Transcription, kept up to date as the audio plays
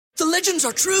The legends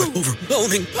are true.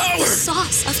 Overwhelming power! The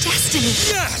sauce of destiny.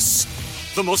 Yes!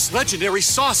 The most legendary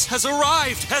sauce has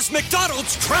arrived as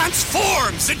McDonald's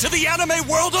transforms into the anime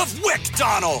world of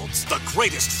WickDonald's. The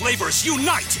greatest flavors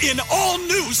unite in all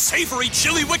new savory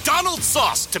chili McDonald's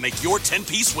sauce to make your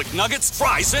 10-piece Wick Nuggets,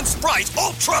 fries, and Sprite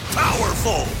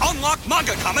ultra-powerful. Unlock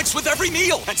manga comics with every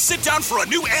meal and sit down for a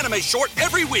new anime short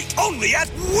every week only at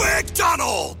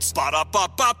WickDonald's.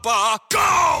 Ba-da-ba-ba-ba,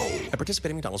 go! At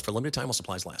participating McDonald's for a limited time while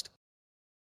supplies last.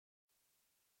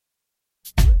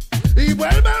 Y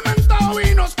vuelve el mentado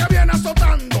Vinos que viene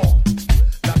azotando.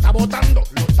 La está botando,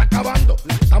 lo está acabando,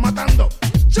 la está matando.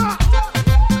 ¡Cha!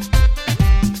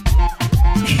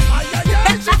 Ay, ay,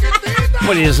 ay, chiquitita.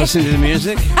 What, are you just listening to the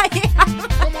music?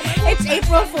 It's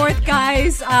April 4th,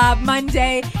 guys.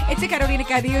 Monday. It's a Carolina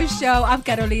Cadillo show. I'm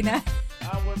Carolina.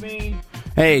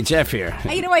 Hey, Jeff here.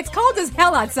 Hey, you know what? It's cold as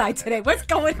hell outside today. What's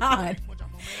going on?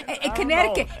 In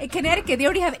Connecticut, they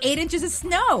already have 8 inches of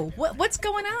snow. What's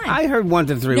going on? I heard 1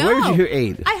 to 3. No. Where did you hear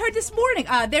 8? I heard this morning.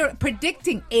 They're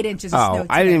predicting 8 inches of snow today.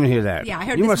 I didn't even hear that. Yeah, I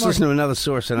heard you this must morning. listen to another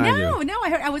source than I do. No,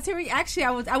 I was hearing. Actually,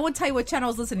 I won't tell you what channel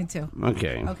I was listening to.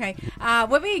 Okay. Okay.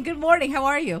 Webby, good morning. How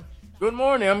are you? Good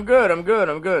morning. I'm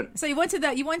good. So you went to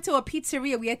a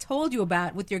pizzeria we had told you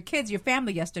about with your kids, your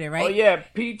family yesterday, right? Oh yeah,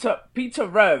 Pizza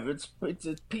Rev. It's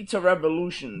a Pizza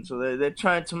Revolution. So they're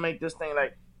trying to make this thing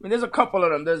like. I mean, there's a couple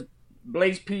of them. There's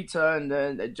Blaze Pizza, and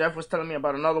then Jeff was telling me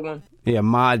about another one. Yeah,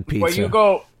 Mod Pizza. Where you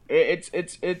go, it's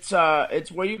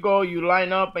where you go. You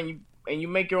line up and you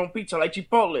make your own pizza like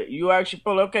Chipotle. You actually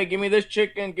pull. Okay, give me this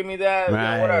chicken, give me that,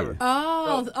 Right. whatever.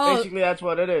 Oh, So basically that's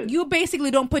what it is. You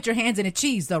basically don't put your hands in a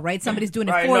cheese, though, right? Somebody's doing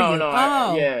it Right, for no, you. no,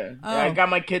 I got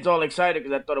my kids all excited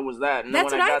because I thought it was that. And then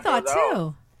That's when what I got there, thought was like,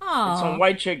 too. It's some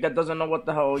white chick that doesn't know what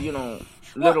the hell,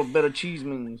 little bit of cheese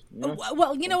means. You know?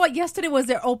 Well, you know what? Yesterday was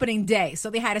their opening day, so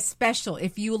they had a special.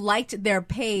 If you liked their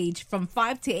page from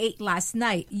 5 to 8 last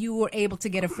night, you were able to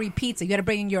get a free pizza. You got to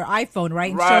bring in your iPhone,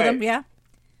 right? And show them, yeah?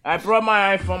 I brought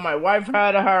my iPhone. My wife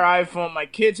had her iPhone. My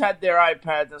kids had their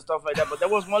iPads and stuff like that. But there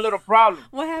was one little problem.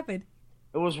 What happened?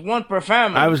 It was one per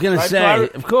family. I was going to say,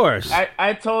 of course.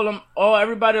 I told them,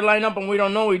 everybody line up and we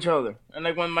don't know each other. And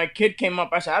like when my kid came up,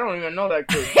 I said, I don't even know that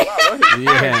kid. Wow, what is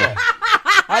Yeah.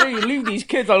 How do you leave these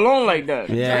kids alone like that?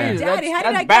 Yeah. Jeez, Daddy, how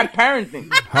did I that's bad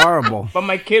parenting. Horrible. But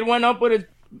my kid went up with his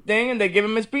thing and they give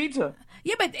him his pizza.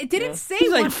 Yeah, but it didn't say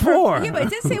He's one like 4. per. Yeah, but it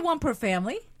didn't say one per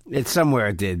family. It's somewhere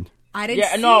it did. I didn't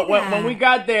see No, that. when we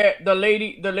got there, the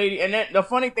lady, and then the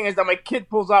funny thing is that my kid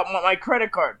pulls out my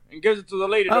credit card and gives it to the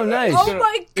lady. Oh, nice. Oh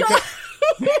my God!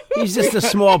 He's just a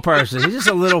small person. He's just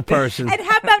a little person. And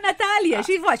how about Natalia?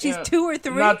 She's what? She's 2 or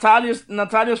 3.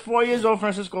 Natalia's 4 years old.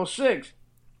 Francisco's 6.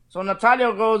 So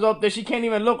Natalia goes up there. She can't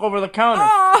even look over the counter.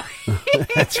 Oh,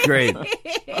 That's great. I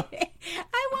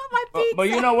want my pizza. But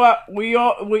you know what? We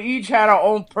each had our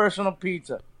own personal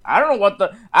pizza. I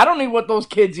don't need what those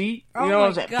kids eat. You know what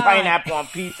I'm saying? God. Pineapple on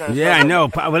pizza. And Yeah, stuff. I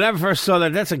know. When I first saw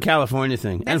that, that's a California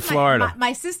thing. And Florida.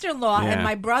 My sister-in-law and Yeah.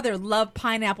 my brother love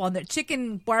pineapple on their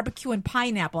chicken barbecue and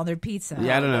pineapple on their pizza.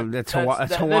 Yeah, I don't know. That's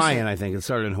Hawaiian, I think. It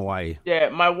started in Hawaii. Yeah,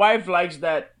 my wife likes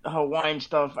that Hawaiian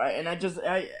stuff,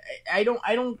 I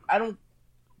don't.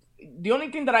 The only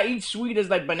thing that I eat sweet is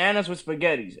like bananas with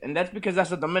spaghettis, and that's because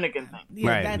that's a Dominican thing. Yeah,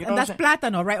 Right. that, You and know that's what I'm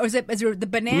plátano, right? Or is it the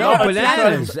banana? No, it's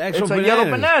bananas. not. Actual It's a bananas. yellow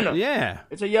banana. Yeah.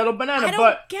 It's a yellow banana, I don't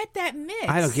but get that mix.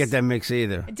 I don't get that mix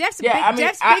either. Jeff's yeah,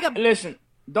 Jeff's big. listen.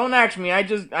 Don't ask me.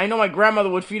 I know my grandmother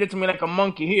would feed it to me like a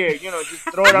monkey. Here, just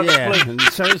throw it on the Yeah. plate. And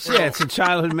so it's a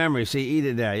childhood memory. So you eat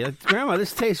it now. You're like, Grandma,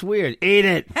 this tastes weird. Eat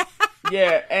it.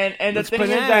 Yeah, and the It's thing is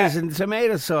bananas that and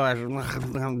tomato sauce.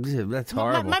 That's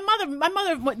horrible. My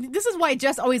mother. This is why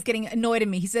Jeff's always getting annoyed at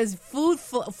me. He says food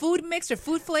mix or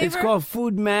food flavor. It's called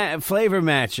flavor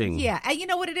matching. Yeah, and you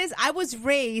know what it is? I was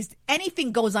raised.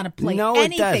 Anything goes on a plate. No, it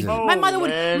anything. doesn't. My mother would.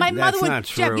 man. My mother That's would. not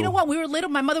Jeff, true. you know what? We were little.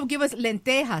 My mother would give us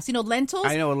lentejas. Lentils.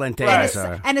 I know what And lentejas a,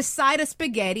 are. and a side of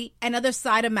spaghetti, another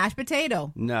side of mashed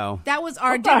potato. No. That was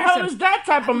our what the dinner. hell is that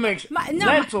type of mix?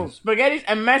 Lentils, spaghettis,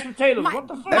 and mashed potatoes. What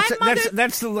the fuck?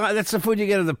 That's the food you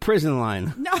get at the prison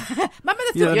line. No, my mother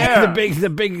You threw. know, the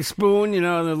big spoon,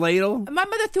 the ladle. My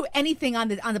mother threw anything on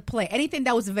the plate, anything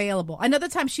that was available. Another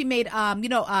time she made,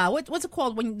 what's it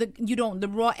called when the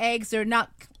raw eggs, they're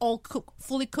not all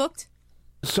fully cooked.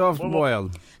 Soft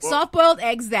boiled. Soft boiled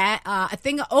eggs, a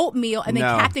thing of oatmeal, and then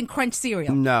No. Captain Crunch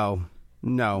cereal. No.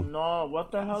 No,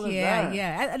 what the hell is that?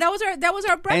 Yeah. That was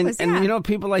our breakfast. And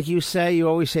people like you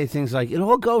always say things like, it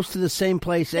all goes to the same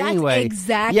place That's anyway.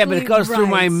 exactly Yeah, but it goes through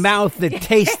my right. mouth that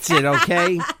tastes it,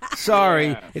 okay?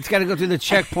 Sorry, it's got to go through the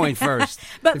checkpoint first.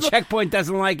 But the look- checkpoint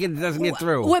doesn't like it; it doesn't get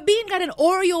through. Webin got an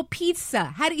Oreo pizza.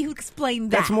 How do you explain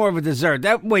that? That's more of a dessert.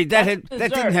 That That's didn't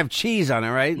dessert. have cheese on it,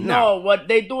 right? No, what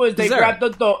they do is they Dessert. grab the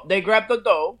dough. They grab the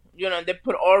dough. You know, they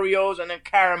put Oreos and then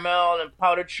caramel and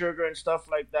powdered sugar and stuff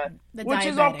like that, The which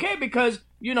is diabetic. okay because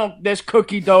you know there's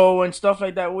cookie dough and stuff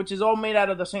like that, which is all made out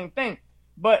of the same thing.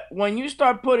 But when you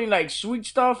start putting like sweet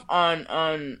stuff on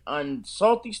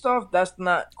salty stuff, that's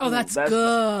not. Oh, cool. that's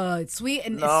good. Sweet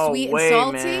and No sweet way, and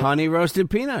salty. man. Honey roasted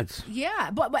peanuts.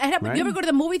 Yeah, but Right? you ever go to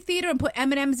the movie theater and put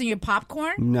M&Ms in your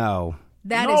popcorn? No.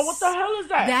 That No, is- what the hell is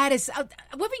that? That is. Women,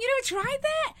 you never tried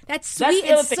that? That's That's sweet the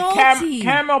and other thing. salty.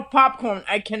 Caramel popcorn.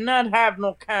 I cannot have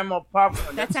no caramel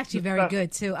popcorn. That's actually very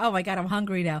good too. Oh my God, I'm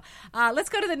hungry now. Let's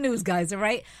go to the news, guys. All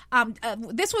right.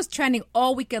 This was trending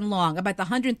all weekend long about the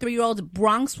 103-year-old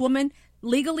Bronx woman,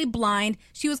 legally blind.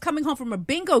 She was coming home from a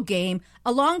bingo game.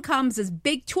 Along comes this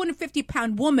big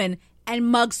 250-pound woman and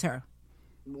mugs her.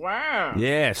 Wow.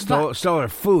 Yeah, stole her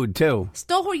food too.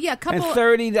 Stole her, yeah, a couple. And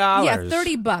 $30. Yeah,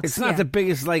 $30. It's not yeah. the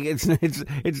biggest. Like it's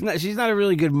not. She's not a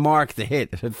really good mark to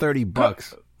hit. For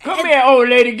 $30. Come here, old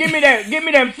lady. Give me that. Give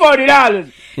me them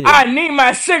 $40. I need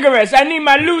my cigarettes. I need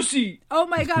my Lucy. Oh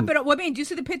my God! But what do you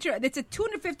see the picture? It's a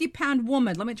 250-pound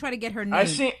woman. Let me try to get her name.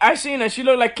 I seen her. She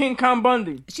looked like King Kong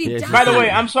Bundy. She Yeah, died. she By the way,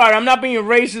 I'm sorry. I'm not being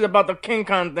racist about the King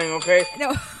Kong thing. Okay,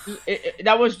 No.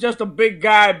 that was just a big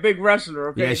guy, big wrestler.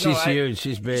 Okay, Yeah, she's huge.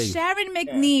 She's big. Sharon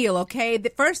McNeil, okay?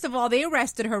 First of all, they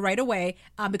arrested her right away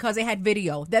because they had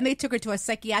video. Then they took her to a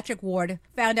psychiatric ward,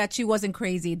 found out she wasn't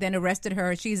crazy, then arrested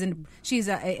her. She's in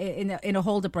a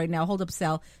holdup right now, holdup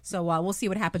cell. So we'll see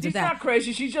what happens She's with that. not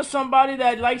crazy. She's just somebody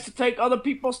that likes to take other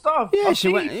people's stuff. Yeah, A she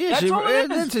thief. went. Yeah, That's all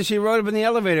it is. she rode up in the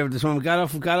elevator with this woman. Got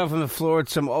off on the floor. With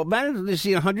some old man. You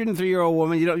see a 103-year-old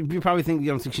woman. You probably think you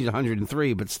don't think she's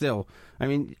 103, but still, I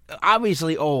mean,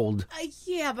 obviously old.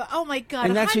 Yeah, but oh my God.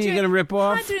 And that's who you're gonna rip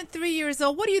off? 103 years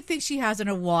old. What do you think she has in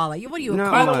her wallet? What are you, a No.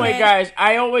 By the way, cokehead? guys,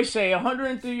 I always say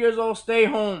 103 years old, stay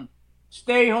home.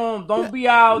 Stay home. Don't be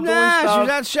out doing Nah, stuff. she's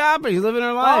out shopping. She's living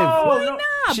her life. Oh, Why no.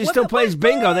 not? She What still the- plays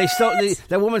bingo. They stole what?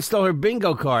 that woman stole her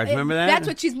bingo cards. Remember that? That's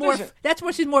what she's more. Listen. That's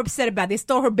what she's more upset about. They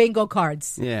stole her bingo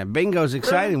cards. Yeah, bingo's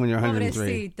exciting when you're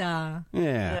 103. Pobrecita. Yeah.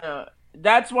 Yeah,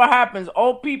 that's what happens.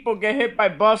 Old people get hit by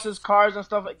buses, cars, and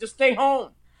stuff. Just stay home.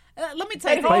 Let me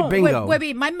tell you, Play bingo.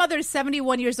 Webby, my mother is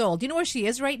 71 years old. Do you know where she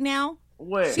is right now?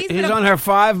 Where? She's She's gonna- on her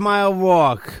 5-mile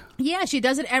walk. Yeah, she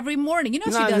does it every morning. You know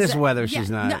Not she in does this it. weather, Yeah, she's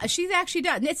not. No, she's actually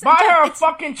does. It's, Buy her a it's-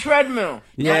 fucking treadmill.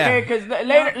 Yeah. Okay, because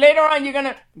later on you're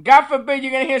gonna, God forbid,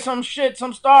 you're gonna hear some shit,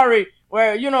 some story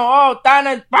where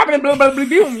Tana's popping blah blah blah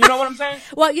boom. You know what I'm saying?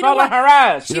 Well, you know Fall on what? her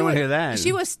ass. You don't want to hear that.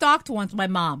 She was stalked once, my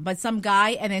mom, by some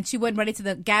guy, and then she went right to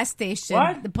the gas station.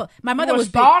 What? My mother You were was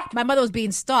stalked? my mother was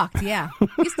being stalked. Yeah.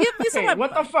 You see Hey,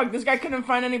 what the fuck? This guy couldn't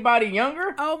find anybody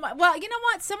younger? Oh my! Well, you know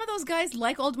what? Some of those guys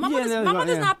like old. My Yeah, mother's, no, my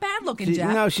mother's yeah. not bad looking, She-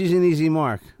 Jeff. no, she's an easy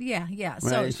mark. Yeah, yeah.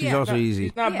 So Right? She's yeah. also easy.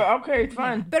 It's not Yeah. bad. Okay,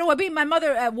 fine. But it would be my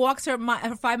mother walks her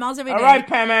 5 miles every day. All right,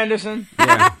 Pam Anderson.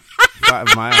 Yeah.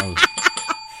 5 miles.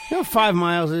 You know what 5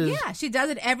 miles is? Yeah, she does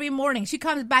it every morning. She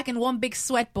comes back in one big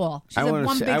sweat ball. She's I a want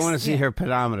one to big. see yeah. her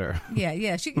pedometer. Yeah,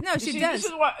 yeah. She See, does. this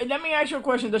is what. Let me ask you a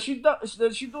question. Does she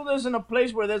do this in a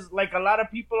place where there's like a lot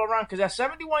of people around? Because at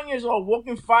 71 years old,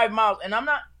 walking 5 miles, and I'm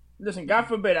not. Listen, God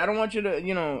forbid, I don't want you to,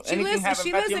 anything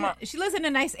happen back to your mom. She lives in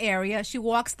a nice area. She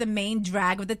walks the main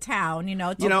drag of the town. You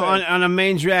know, on a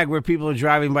main drag where people are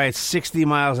driving by at 60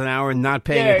 miles an hour and not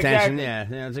paying Yeah, attention.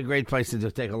 exactly. Yeah, it's a great place to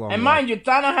just take a long And walk. mind you,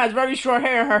 Tana has very short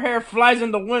hair. Her hair flies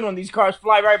in the wind when these cars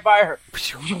fly right by her.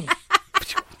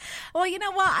 Well, you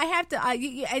know what? I have to,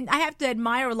 and I have to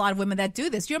admire a lot of women that do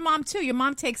this. Your mom too. Your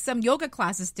mom takes some yoga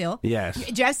classes still. Yes.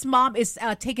 Jeff's mom is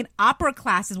taking opera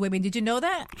classes. Women, did you know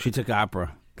that? She took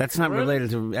opera. That's not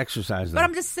related to exercise, though. But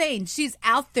I'm just saying, she's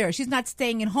out there. She's not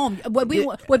staying at home.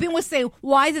 Webin would say,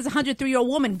 why is this 103-year-old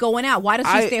woman going out? Why does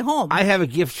she stay home? I have a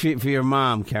gift for your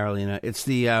mom, Carolina. It's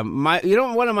the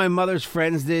one of my mother's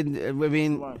friends did. I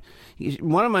mean,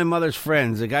 one of my mother's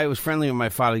friends, a guy who was friendly with my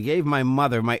father, gave my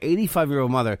mother, my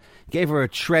 85-year-old mother, gave her a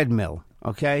treadmill.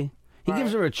 Okay, he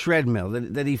gives her a treadmill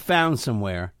that he found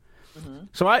somewhere.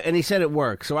 So he said it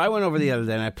works. So I went over the other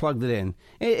day and I plugged it in.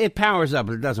 It powers up,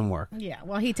 but it doesn't work. yeah,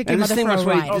 well, he took your And this mother thing for a must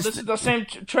weigh- ride. Oh, this is the same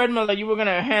treadmill that you were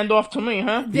gonna hand off to me,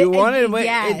 huh? You want it?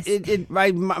 Yes.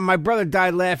 My brother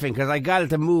died laughing because I got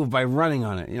it to move by running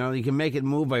on it. You know, you can make it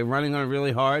move by running on it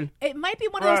really hard. It might be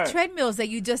one of Right. those treadmills that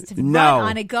you just No, run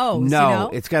on, it goes. No, you know?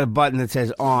 it's got a button that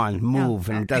says on, move,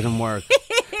 and it doesn't work.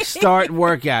 start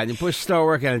workout. You push start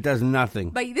workout, it does nothing.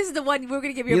 But this is the one we're going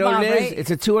to give your You know mom, what it is? right?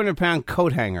 It's a 200-pound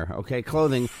coat hanger, okay?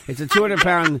 Clothing. It's a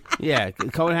 200-pound,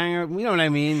 coat hanger. You know what I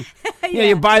mean? Yeah,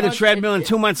 you buy the treadmill, and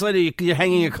 2 months later, you're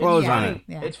hanging your clothes on it.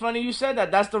 Yeah. It's funny you said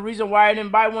that. That's the reason why I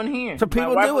didn't buy one here. So people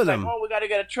My wife do was with like, them. oh, we got to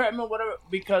get a treadmill, whatever.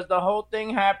 Because the whole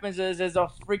thing happens is a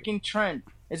freaking trend.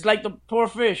 It's like the poor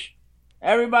fish.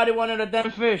 Everybody wanted a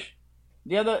damn fish.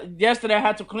 Yesterday, I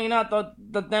had to clean out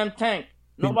the damn tank.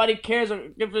 Nobody cares or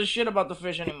gives a shit about the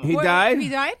fish anymore. He died? He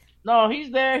died? No,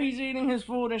 he's there. He's eating his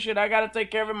food and shit. I gotta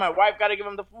take care of him. My wife gotta give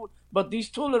him the food. But these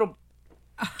two little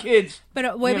kids.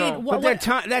 But wait, you know. But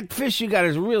that fish you got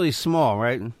is really small,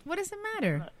 right? what does it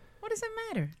matter? What does it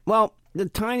matter? Well, the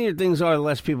tinier things are, the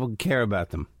less people care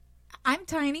about them. I'm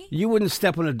tiny. You wouldn't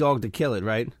step on a dog to kill it,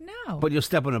 right? No. But you'll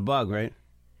step on a bug, right?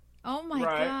 Oh my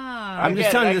Right. God. I'm just get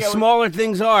it, telling I you, the get what- smaller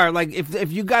things are. Like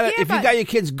if you got Yeah, if you but- got your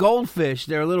kids goldfish,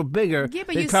 they're a little bigger. Yeah,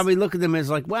 but they you probably look at them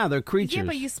as like, wow, they're creatures. Yeah,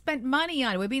 but you spent money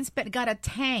on it. We're being spent. Got a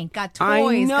tank. Got toys.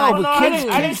 I know, got but No, kids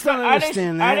I didn't don't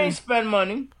understand I that. didn't spend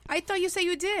money. I thought you said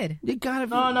you did. You gotta.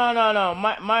 No.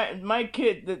 My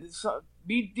kid,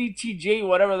 BDTJ,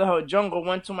 whatever the hell, Jungle,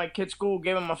 went to my kid's school,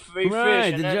 gave him a free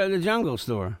Right, fish. And the jungle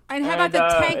store. And how about And, the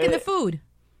tank and the it- food?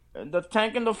 the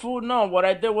tank and the food, no. What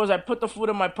I did was I put the food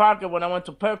in my pocket when I went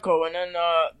to Petco, and then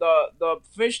the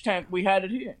fish tank, we had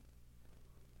it here.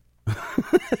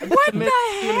 What the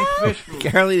hell? Fish food.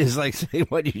 Caroline is like saying,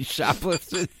 "What you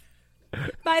shoplifted?"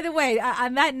 By the way,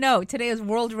 on that note, today is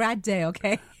World Rat Day.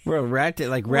 Okay. We're a rat that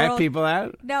rat World- people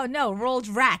out. No, World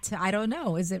Rat. I don't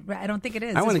know. Is it? I don't think it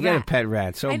is. I want to It's get rat. a pet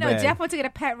rat so I know bad. Jeff wants to get a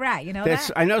pet rat. You know that.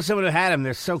 I know someone who had them.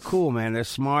 They're so cool, man. They're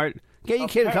smart. Get your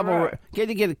kid a pet couple. rat. Get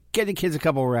your kids a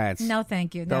couple rats. No,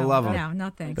 thank you. They'll no, love 'em.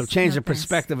 No, thanks. They'll change No, the thanks.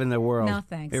 perspective in their world. No,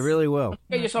 thanks. It really will.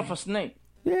 Get yourself a snake.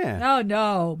 Yeah. Oh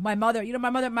no, my mother. You know,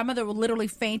 my mother will literally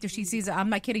faint if she sees it.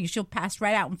 I'm not kidding you. She'll pass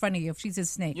right out in front of you if she's a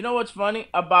snake. You know what's funny?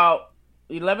 About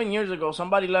 11 years ago,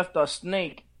 somebody left a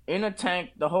snake in a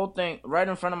tank, the whole thing, right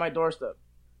in front of my doorstep.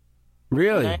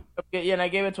 Really? And I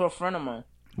gave it to a friend of mine.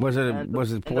 Was it And was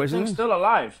the- it and the thing's poisonous? still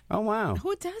alive. Oh wow.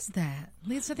 Who does that?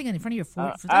 Leave something in front of your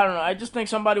food. I don't know. I just think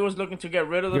somebody was looking to get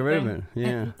rid of the Get rid of thing. it.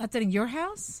 Yeah. That's in your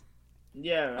house.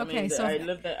 Yeah, I Okay, mean, so-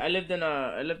 I lived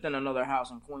in another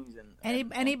house in Queens, and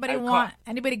Anybody I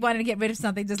wanted to get rid of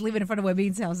something, just leave it in front of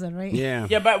Webin's house, then, right? Yeah.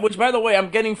 yeah, but which by the way, I'm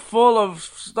getting full of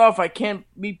stuff. I can't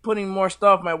be putting more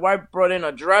stuff. My wife brought in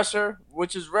a dresser,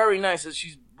 which is very nice, as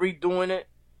she's redoing it.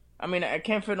 I mean, I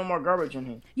can't fit no more garbage in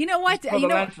here. You know what? Just for the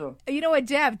landfill. You know what,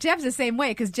 Jeff? Jeff's the same way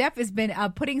because Jeff has been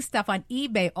putting stuff on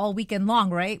eBay all weekend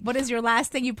long, right? What is your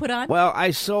last thing you put on? Well,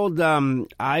 I sold an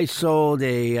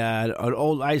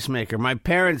old ice maker. My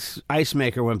parents' ice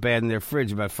maker went bad in their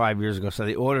fridge about 5 years ago, so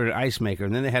they ordered an ice maker,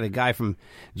 and then they had a guy from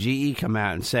GE come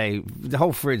out and say the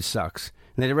whole fridge sucks.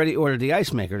 And they'd already ordered the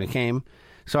ice maker, and it came.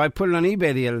 So I put it on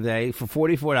eBay the other day for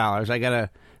 $44.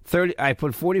 I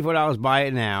put $44, buy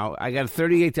it now. I got a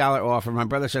 $38 offer. My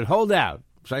brother said, hold out.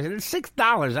 So I said, it's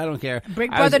 $6. I don't care.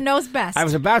 Big I brother was- knows best. I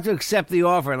was about to accept the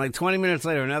offer, and like 20 minutes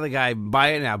later, another guy, buy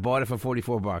it now, bought it for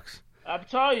 $44. I'm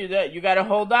telling you that you gotta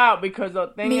hold out because the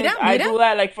thing is, I do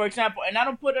that. Like for example, and I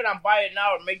don't put it on buy it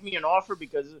now or make me an offer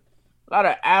because a lot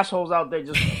of assholes out there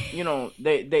just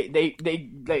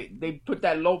they put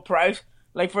that low price.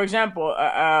 Like for example,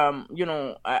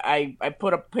 I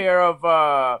put a pair of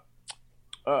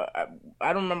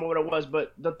I don't remember what it was,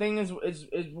 but the thing is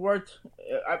worth.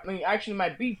 I mean, actually, my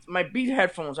Beat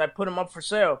headphones, I put them up for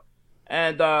sale,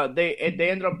 and they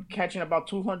ended up catching about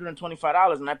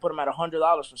 $225, and I put them at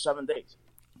 $100 for 7 days.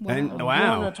 And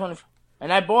wow. $225.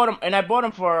 And I bought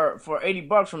them for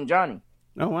 $80 from Johnny.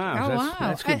 Oh wow! Oh, wow.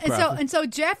 That's good and profit. so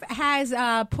Jeff has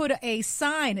put a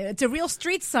sign. It's a real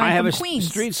street sign I have from a Queens.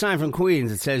 street sign from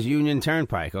Queens. It says Union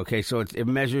Turnpike. Okay, so it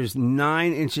measures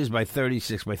 9 inches by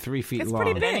 36 by 3 feet It's long.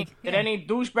 pretty big. Did any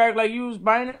douchebag like you was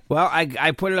buying it? Well,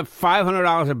 I put it up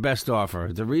 $500 at best offer.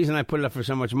 The reason I put it up for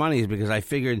so much money is because I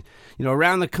figured,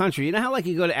 around the country, you know how like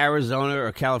you go to Arizona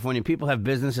or California, people have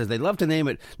businesses. They love to name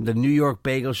it the New York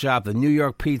Bagel Shop, the New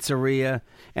York Pizzeria,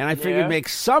 and I figured make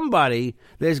somebody.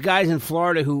 There's guys in Florida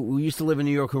who used to live in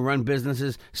New York who run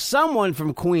businesses. Someone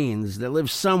from Queens that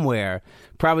lives somewhere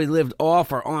probably lived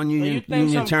off or on Union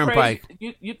Turnpike.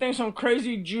 You think some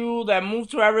crazy Jew that moved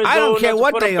to Arizona? I don't care to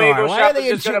what put a they bagel are. Why shop are they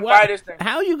is a just Jew? gonna buy this thing?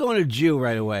 How are you going to Jew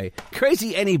right away?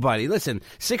 Crazy anybody. Listen,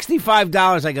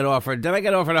 $65 I got offered. Then I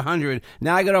got offered $100.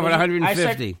 Now I got offered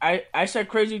 $150. I said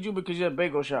crazy Jew because you're a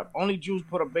bagel shop. Only Jews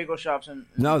put up bagel shops in.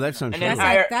 No, that's not And true.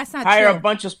 then That's not hire true. a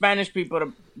bunch of Spanish people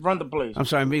to run the place. I'm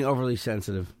sorry, I'm being overly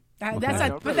sensitive. That's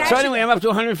not, but So anyway, I'm up to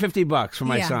 $150 for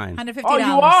my yeah, sign. $150. Oh,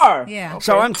 you are? Yeah.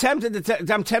 So I'm tempted to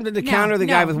counter the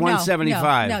guy with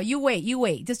 $175. No, you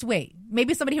wait. Just wait.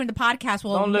 Maybe somebody here in the podcast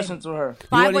will. Don't listen to her.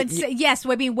 516. Yes,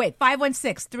 wait.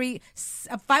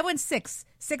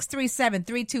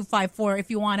 516-637-3254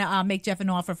 if you want to make Jeff an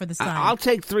offer for the sign. I'll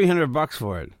take $300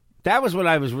 for it. That was what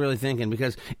I was really thinking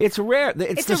because it's rare.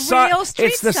 It's a real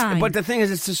street sign. But the thing is,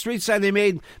 it's the street sign they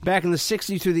made back in the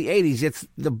 60s through the 80s. It's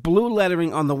the blue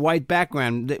lettering on the white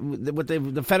background.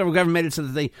 The federal government made it so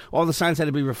that all the signs had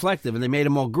to be reflective, and they made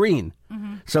them all green.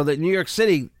 Mm-hmm. So that New York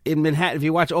City, in Manhattan, if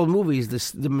you watch old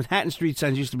movies, the Manhattan street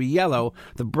signs used to be yellow.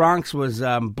 The Bronx was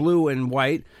blue and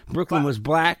white. Brooklyn was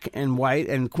black and white,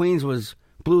 and Queens was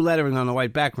blue lettering on the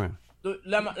white background.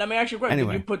 Let me ask you a question.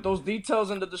 Anyway. Did you put those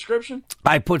details in the description?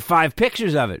 I put 5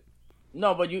 pictures of it.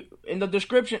 No, but you in the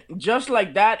description, just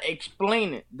like that,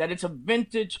 explain it, that it's a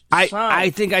vintage sign.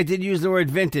 I think I did use the word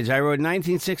vintage. I wrote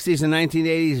 1960s and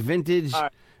 1980s vintage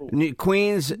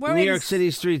Queens, New York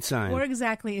City street sign. Where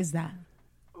exactly is that?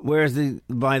 Where's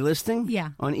my listing? Yeah.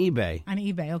 On eBay. On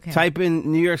eBay, okay. Type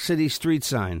in New York City street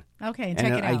sign. Okay,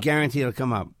 check it out. I guarantee it'll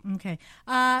come up. Okay.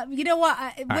 You know what?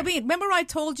 Remember I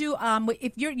told you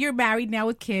if you're married now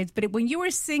with kids, but when you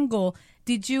were single,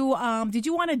 did you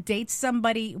want to date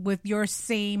somebody with your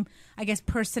same, I guess,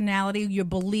 personality, your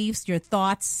beliefs, your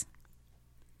thoughts?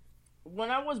 When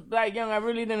I was that young, I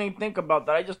really didn't even think about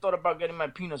that. I just thought about getting my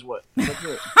penis wet. That's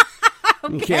it.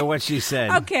 Okay. I don't care what she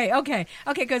said. Okay.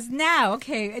 Because now,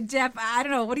 Jeff, I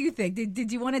don't know. What do you think?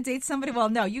 Did you want to date somebody? Well,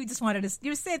 no, you just wanted to.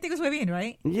 You said things with me,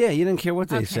 right? Yeah, you didn't care what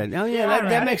they said. Oh yeah,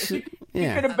 that makes it.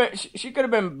 Yeah. She could have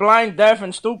been blind, deaf,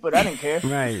 and stupid. I didn't care.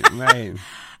 Right.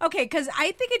 Okay, because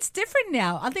I think it's different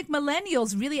now. I think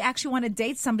millennials really actually want to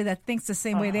date somebody that thinks the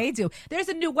same way they do. There's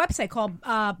a new website called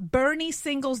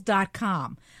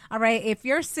BernieSingles.com. All right, if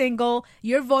you're single,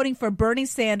 you're voting for Bernie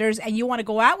Sanders, and you want to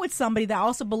go out with somebody that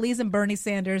also believes in Bernie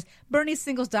Sanders,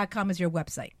 BernieSingles.com is your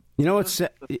website. You know what's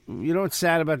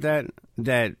sad about that?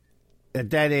 That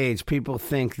at that age, people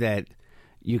think that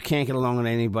you can't get along with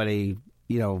anybody,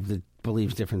 that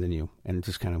believes different than you, and it's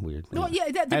just kind of weird. Well, yeah,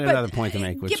 I had another point to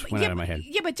make, which went out of my head.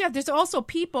 Yeah, but Jeff, there's also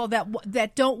people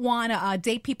that don't want to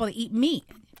date people that eat meat.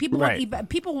 People,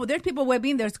 there's people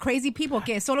there's crazy people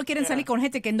que solo quieren salir con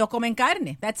gente que no comen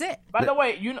carne. That's it. By the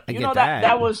way, you know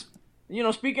that was,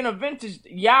 speaking of vintage,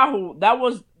 Yahoo, that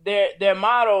was their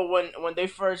motto when they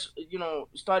first,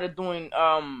 started doing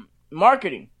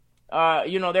marketing.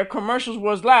 Their commercials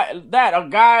was that a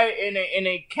guy in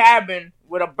a cabin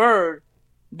with a bird.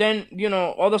 Then,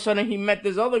 all of a sudden he met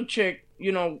this other chick,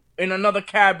 in another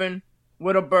cabin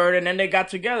with a bird, and then they got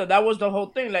together. That was the whole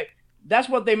thing. Like, that's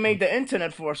what they made the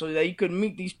internet for, so that you could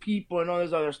meet these people and all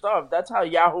this other stuff. That's how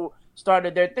Yahoo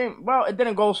started their thing. Well, it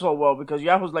didn't go so well because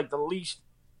Yahoo's like the least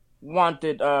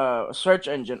wanted search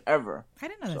engine ever. I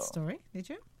didn't know that story. Did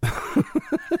you?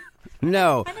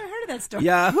 No. I never heard of that story.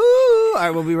 Yahoo! All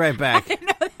right, we'll be right back. I didn't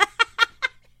know that.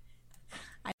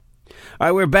 All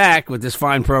right, we're back with this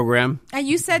fine program. And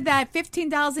you said that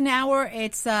 $15 an hour,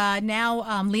 it's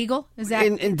now legal? Is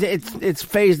that? It's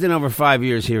phased in over 5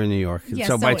 years here in New York. Yeah,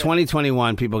 so by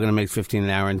 2021, people are going to make $15 an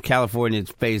hour. In California,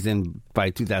 it's phased in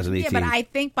by 2018. Yeah, but I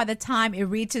think by the time it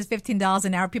reaches $15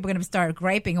 an hour, people are going to start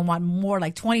griping and want more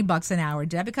like $20 an hour,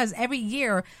 Jeff, because every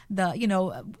year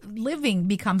the living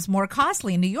becomes more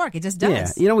costly in New York. It just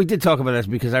does. Yeah, we did talk about this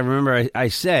because I remember I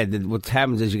said that what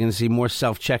happens is you're going to see more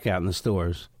self-checkout in the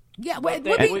stores. Yeah, we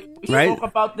spoke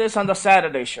about this on the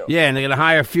Saturday show. Yeah, and they're going to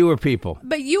hire fewer people.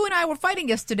 But you and I were fighting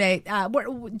yesterday.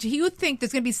 Do you think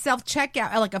there's going to be self-checkout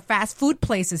at like a fast food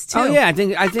places too? Oh yeah, I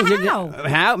think How?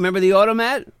 How? Remember the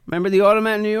Automat? Remember the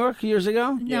Automat in New York years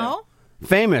ago? No.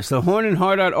 Famous, the Horn and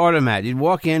Hardart Automat. You'd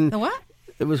walk in. The what?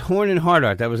 It was Horn and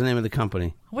Hardart. That was the name of the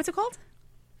company. What's it called?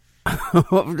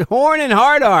 Horn and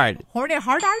Hardart. Horn and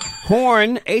Hardart?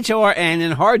 Horn, H-O-R-N,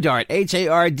 and Hardart,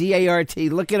 H-A-R-D-A-R-T.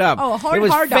 Look it up. Oh, Horn It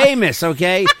was Hardart. famous,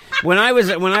 okay? When I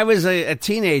was a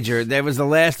teenager, there was the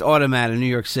last Automat in New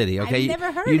York City, okay? I've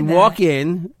never heard of You'd that. walk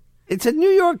in. It's a New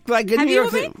York, like a Have New you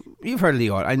York thing. You've heard of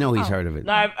the Auto. I know he's heard of it.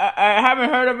 No, I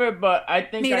haven't heard of it, but I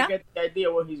think Mira. I get the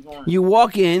idea where he's going. You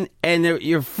walk in, and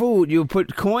your food, you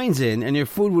put coins in, and your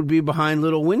food would be behind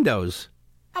little windows.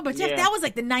 Oh, but Jeff, Yeah. that was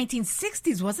like the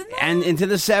 1960s, wasn't that? And into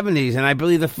the 70s, and I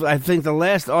think the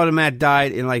last Automat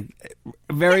died in like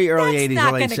very early 80s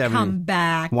or late That's 70s. not going to come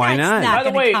back. Why That's not? not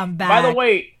going to come back. By the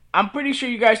way, I'm pretty sure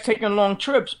you guys taking long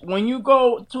trips. When you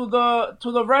go to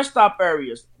the rest stop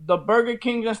areas, the Burger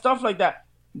Kings and stuff like that,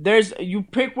 you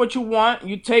pick what you want,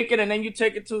 you take it, and then you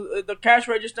take it to the cash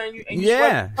register, and you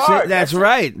yeah, swipe the card. that's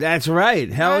right. That's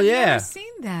right. Hell I've yeah. never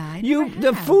seen that. I You, never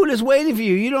the have. food is waiting for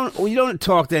you. You don't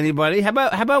talk to anybody. How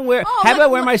about where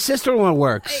my sister-in-law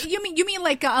works? You mean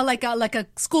like a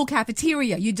school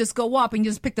cafeteria? You just go up and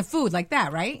you just pick the food like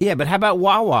that, right? Yeah, but how about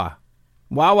Wawa?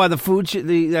 Wawa, the food,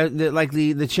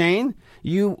 the chain.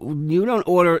 You don't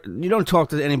order. You don't talk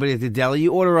to anybody at the deli.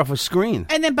 You order off a screen.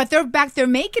 And then, but they're back there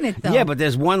making it though. Yeah, but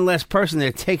there's one less person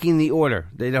there taking the order.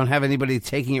 They don't have anybody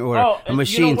taking your order. Oh, a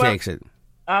machine takes it.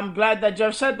 I'm glad that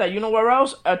Jeff said that. You know where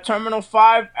else? At Terminal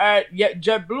 5 at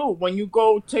JetBlue. When you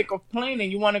go take a plane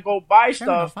and you want to go buy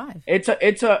Terminal stuff, 5. it's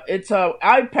a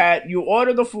iPad. You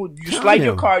order the food, you slide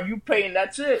your card, you pay, and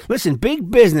that's it. Listen, big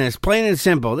business, plain and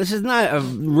simple. This is not a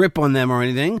rip on them or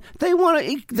anything. They want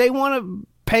to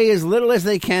pay as little as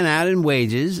they can out in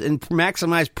wages and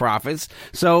maximize profits.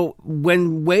 So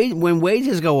when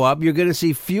wages go up, you're going to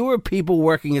see fewer people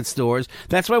working at stores.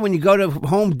 That's why when you go to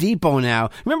Home Depot now,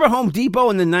 remember Home Depot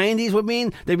in the 90s would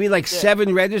mean there'd be like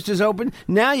 7 registers open.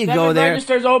 Now you go there. 7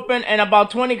 registers open and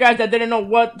about 20 guys that didn't know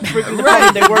what freaking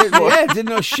department they worked for. Yeah, didn't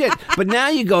know shit. But now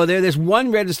you go there, there's one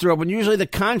register open, usually the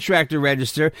contractor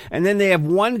register, and then they have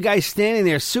one guy standing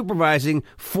there supervising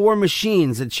 4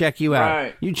 machines that check you out.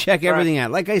 Right. You check everything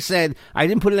out. Like I said, I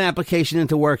didn't put an application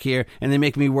into work here, and they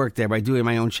make me work there by doing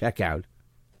my own checkout.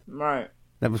 Right.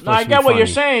 That was No, I get what you're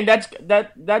saying. That's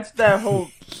that whole.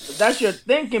 That's your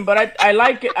thinking, but I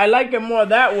like it. I like it more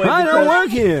that way. I don't work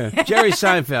here. Jerry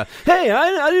Seinfeld. Hey,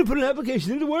 I didn't put an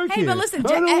application into work Hey, here. but listen, I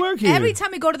don't work here. every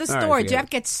time we go to the All right, store, forget Jeff it.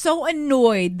 gets so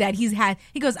annoyed that he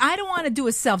goes, I don't want to do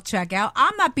a self-checkout.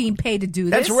 I'm not being paid to do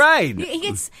this. That's right. He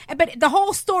gets, but the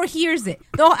whole store hears it.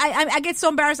 I get so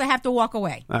embarrassed I have to walk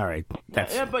away. All right.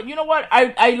 Yeah, but you know what?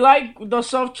 I like the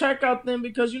self checkout thing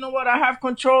because you know what? I have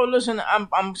control. Listen,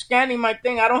 I'm scanning my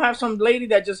thing. I don't have some lady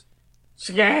that just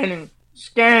scanning.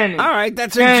 All right,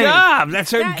 that's her job.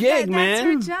 That's her gig,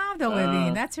 man. That's her job, though,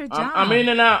 Levine. That's her job. I'm in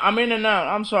and out.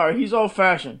 I'm sorry. He's old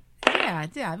fashioned.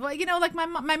 Yeah. Well, like my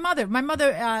mother.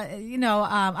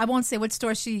 I won't say what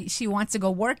store she wants to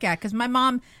go work at because my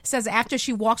mom says after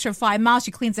she walks her 5 miles,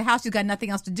 she cleans the house. She's got nothing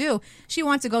else to do. She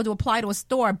wants to go to apply to a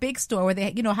store, a big store where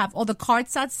they have all the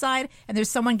carts outside and there's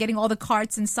someone getting all the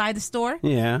carts inside the store.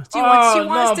 Yeah. She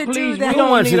wants to do that. Who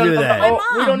wants to do that?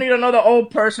 We don't need another old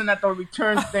person at the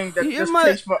return thing that just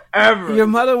takes forever. Your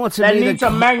mother wants to that be needs a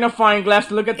magnifying glass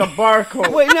to look at the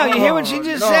barcode. Wait, no, you hear what she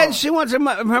just said? She wants her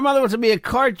mother wants to be a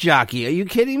cart jockey. Are you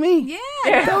kidding me?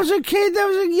 Yeah. Those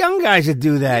are young guys that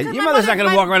do that. Your mother's not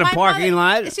going to walk around a parking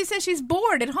lot. She says she's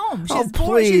bored at home. She's bored.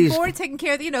 Please. She's bored taking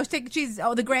care of the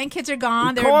grandkids are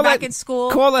gone. They're back in school.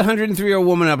 Call that 103-year-old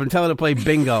woman up and tell her to play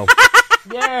bingo.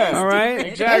 Yeah. All right.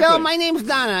 Exactly. Hello, my name's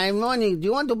Donna. I'm morning. Do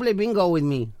you want to play bingo with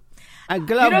me? I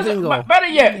love bingo. Better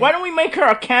yet, why don't we make her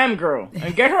a cam girl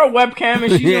and get her a webcam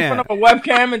and she's in front of a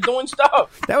webcam and doing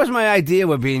stuff? That was my idea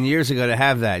with being years ago to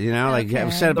have that,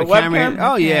 set up The a camera. webcam?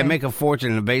 Oh, yeah, make a fortune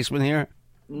in the basement here.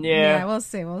 Yeah, we'll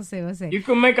see. You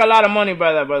can make a lot of money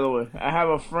by that, by the way. I have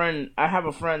a friend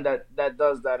that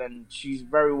does that, and she's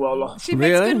very well off. She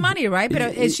makes good money, right?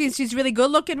 But she's really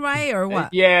good looking, right, or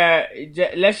what? Yeah,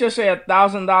 let's just say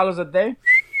 $1,000 a day.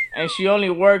 And she only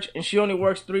works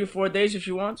 3-4 days if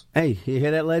she wants. Hey, you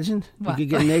hear that, legend? What? You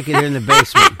could get naked here in the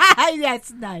basement. That's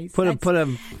nice.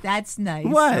 That's nice.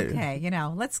 What? Okay,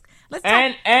 let's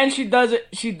talk. And she does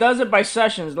it by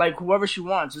sessions, like whoever she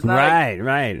wants. It's not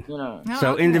right.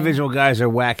 So individual guys are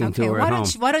whacking to her at home.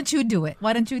 Why don't you do it?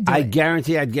 I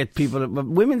guarantee I'd get people but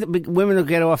women will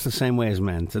get off the same way as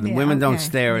men. So the women don't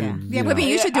stare and Wibby,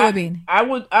 you should do it, Bean. I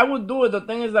would do it. The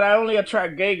thing is that I only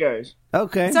attract gay guys.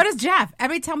 Okay. So does Jeff.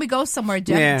 Every time we go somewhere,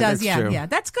 Jeff does. That's true. Yeah.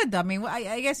 That's good, though. I mean,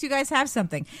 I guess you guys have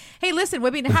something. Hey, listen,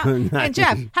 Wibby, and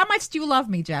Jeff, how much do you love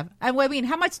me, Jeff? And Wibby,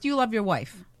 how much do you love your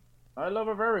wife? I love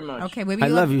her very much. Okay, Wibby, I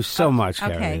love you so much,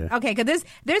 Okay, Carolina. because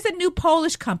there's a new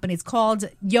Polish company. It's called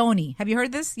Yoni. Have you heard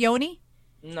of this? Yoni?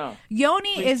 No.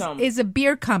 Yoni is a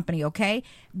beer company, okay?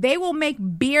 They will make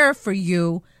beer for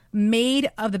you made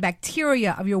of the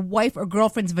bacteria of your wife or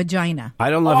girlfriend's vagina. I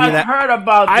don't love you that. I heard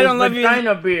about I this don't love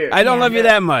vagina you. beer. I don't love you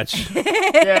that much.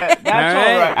 Yeah, that's all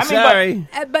right. I mean,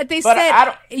 sorry. But they but said I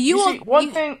don't, you will. see,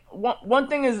 one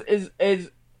thing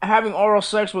is having oral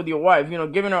sex with your wife.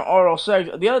 Giving her oral sex.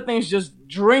 The other thing is just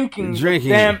drinking the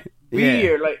damn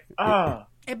beer. Yeah.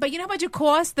 But you know how much it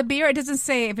costs, the beer? It doesn't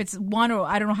say if it's one or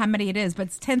I don't know how many it is, but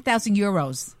it's 10,000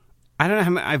 euros. I don't know how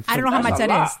much. I don't know how much that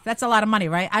is. That's a lot of money,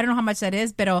 right? I don't know how much that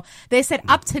is, but they said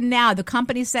up to now, the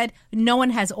company said no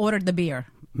one has ordered the beer.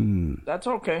 That's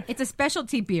okay. It's a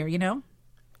specialty beer,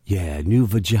 Yeah, new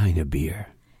vagina beer.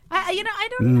 I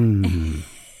don't know.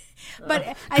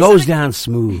 But Goes down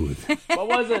smooth. What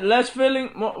was it? Less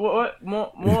filling? More?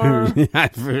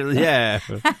 Yeah.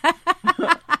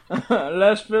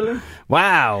 Less filling?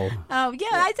 Wow. Oh yeah,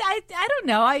 I don't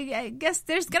know. I guess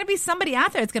there's gonna be somebody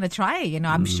out there that's gonna try it. You know,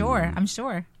 I'm sure.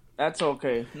 That's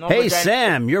okay. No Hey, vagina-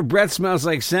 Sam, your breath smells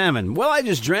like salmon. Well, I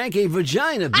just drank a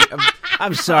vagina beer.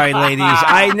 I'm sorry, ladies.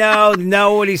 I know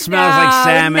nobody smells like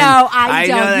salmon. No, I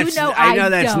don't. I know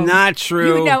that's not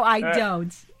true. You know I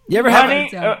don't. You ever have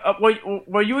Honey,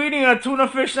 were you eating a tuna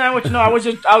fish sandwich? No, I was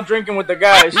just out drinking with the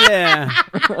guys. Yeah.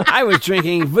 I was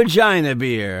drinking vagina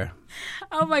beer.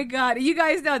 Oh my God! You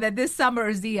guys know that this summer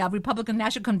is the Republican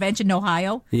National Convention in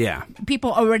Ohio. Yeah.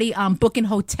 People already booking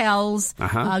hotels.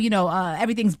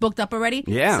 Everything's booked up already.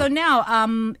 Yeah. So now,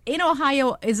 in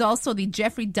Ohio is also the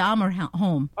Jeffrey Dahmer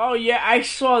home. Oh yeah, I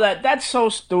saw that. That's so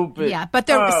stupid. Yeah, but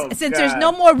since God. there's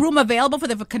no more room available for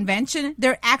the convention,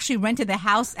 they're actually rented the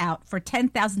house out for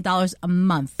 $10,000 a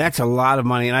month. That's a lot of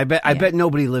money, and I bet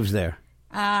nobody lives there.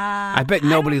 I bet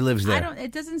nobody lives there.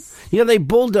 It doesn't. You know, they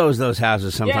bulldoze those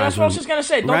houses sometimes. Yeah, that's what I was just gonna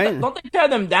say. Right? Don't they tear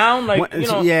them down? Like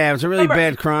yeah, it's a really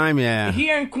bad crime. Yeah.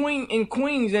 Here in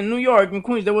Queens, in New York, in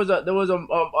Queens, there was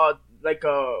a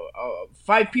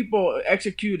 5 people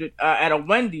executed at a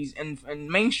Wendy's in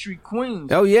Main Street,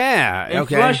 Queens. Oh yeah. In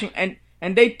Okay. Flushing,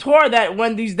 and they tore that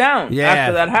Wendy's down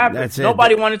after that happened. That's it.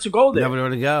 Nobody wanted to go there. Nobody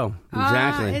wanted to go.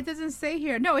 Exactly. It doesn't say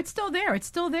here. No, it's still there. It's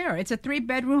still there. It's a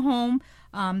 3-bedroom home.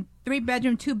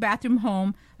 3-bedroom, 2-bathroom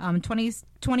home,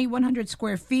 2,100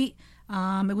 square feet.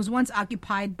 It was once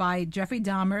occupied by Jeffrey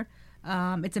Dahmer.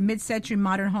 It's a mid-century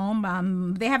modern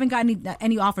home. They haven't got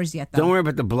any offers yet, though. Don't worry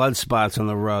about the blood spots on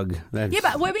the rug. But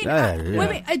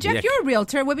Jeff, you're a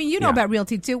realtor. You know about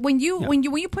realty too. When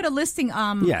you put a listing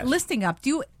up, do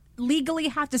you legally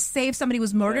have to say if somebody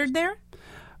was murdered there?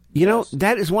 You know,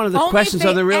 that is one of the Only questions if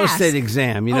on the they real ask. estate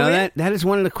exam. You know, really? that is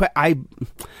one of the questions.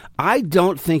 I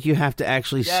don't think you have to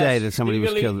actually say that somebody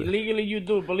was killed. Legally, you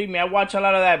do. Believe me, I watch a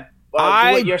lot of that.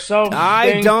 Do-it-yourself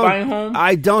thing, buying homes.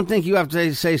 I don't think you have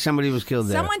to say somebody was killed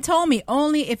there. Someone told me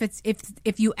only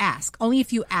if you ask. Only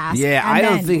if you ask. Yeah, I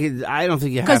don't think you have to.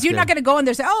 Because you're not going to go in there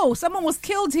and say, "Oh, someone was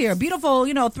killed here. Beautiful,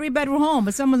 3-bedroom home,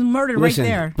 but someone's murdered right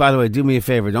there." By the way, do me a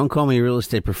favor. Don't call me a real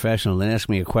estate professional and ask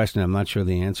me a question I'm not sure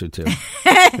the answer to.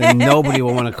 Then nobody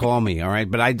will want to call me. All right,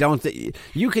 but I don't think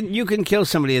you can kill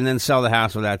somebody and then sell the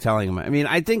house without telling them. I mean,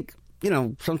 I think.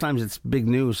 Sometimes it's big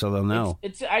news, so they'll know.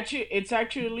 It's actually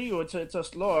illegal. It's a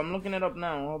law. I'm looking it up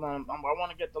now. Hold on. I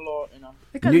want to get the law.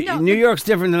 Because, New York's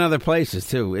different than other places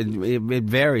too. It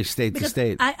varies state to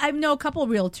state. I know a couple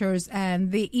of realtors,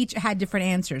 and they each had different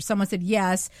answers. Someone said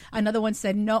yes. Another one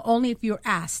said no, only if you're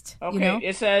asked. Okay,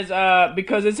 it says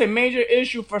because it's a major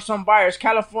issue for some buyers.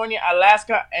 California,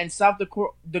 Alaska, and South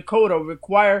Dakota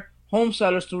require home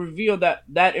sellers to reveal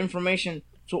that information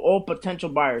to all potential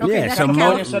buyers. Okay, yeah, so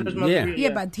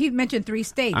but he mentioned 3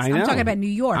 states. I know. I'm talking about New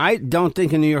York. I don't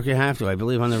think in New York you have to. I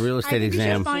believe on the real estate exam.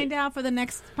 You should find out for the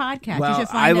next podcast. Well, you should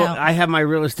find out. I have my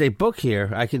real estate book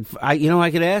here. I could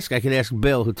ask. I could ask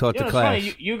Bill, who taught the class.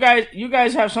 Funny. You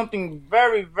guys have something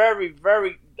very, very,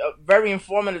 very, very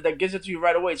informative that gives it to you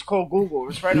right away. It's called Google.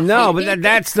 It's right. No, but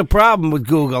that's the problem with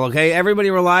Google. Okay, everybody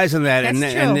relies on that,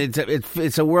 That's and true.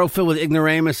 it's a world filled with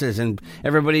ignoramuses, and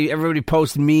everybody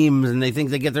posts memes, and they think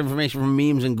they get their information from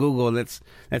memes and Google, and that's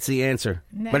the answer.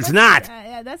 But it's not.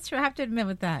 Yeah, that's true. I have to admit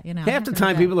with that. Half the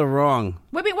time, people are wrong.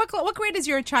 What grade is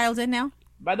your child in now?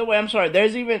 By the way, I'm sorry.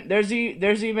 There's even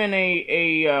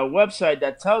a website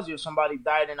that tells you if somebody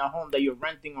died in a home that you're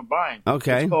renting or buying.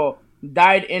 Okay. It's called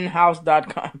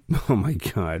diedinhouse.com. Oh my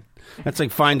God, that's like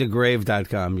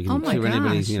findagrave.com. You can see where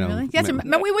anybody's, really? Yes,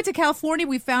 remember we went to California.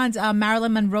 We found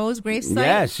Marilyn Monroe's gravesite.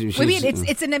 Yes,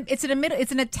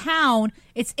 it's in a town.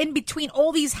 It's in between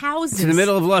all these houses. It's in the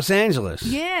middle of Los Angeles.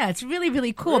 Yeah, it's really,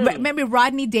 really cool. Remember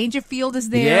Rodney Dangerfield is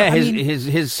Yeah, there.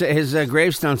 his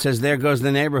gravestone says, "There goes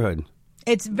the neighborhood."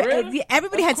 It's really?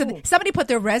 Everybody had cool. Somebody put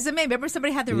their resume. Remember,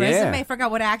 somebody had their resume. I forgot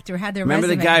what actor had their Remember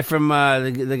resume. the guy from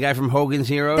the guy from Hogan's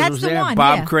Heroes That's was the there? one.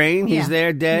 Bob Crane. He's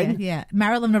there, dead. Yeah.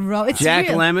 Marilyn Monroe. It's Jack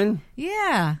real. Lemmon.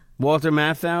 Yeah. Walter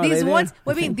Matthau.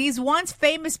 These once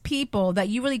famous people that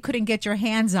you really couldn't get your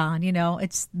hands on.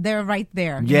 They're right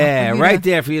there. Yeah, right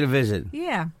there for you to visit.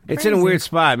 Yeah. It's in a weird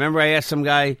spot. Remember, I asked some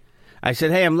guy. I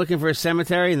said, "Hey, I'm looking for a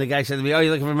cemetery," and the guy said to me, "Oh,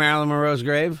 you're looking for Marilyn Monroe's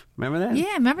grave?" Remember that?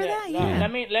 Yeah, remember that?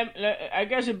 Yeah. I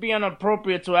guess it'd be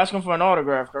inappropriate to ask him for an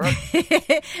autograph, correct?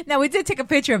 No, we did take a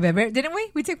picture of it, didn't we?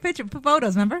 We took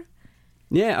photos, remember?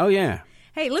 Yeah. Oh, yeah.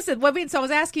 Hey, listen. So I was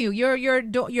asking you, your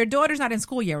daughter's not in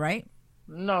school yet, right?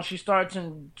 No, she starts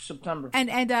in September.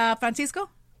 And Francisco?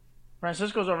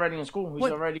 Francisco's already in school.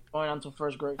 He's already going on to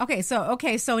first grade. Okay,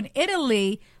 so in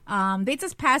Italy, they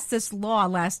just passed this law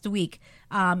last week.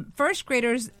 First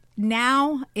graders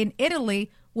now in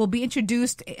Italy will be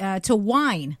introduced to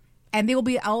wine, and they will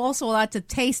be also allowed to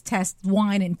taste test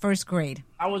wine in first grade.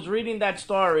 I was reading that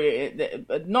story.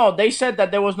 No, they said that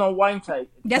there was no wine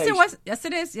taste. Yes, it was. Yes,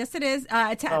 it is. Yes, it is.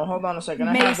 Hold on a second.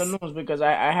 I have the news because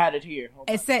I had it here.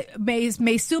 It said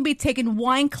may soon be taking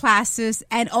wine classes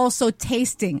and also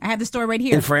tasting. I have the story right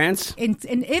here. In France? In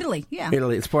Italy, yeah.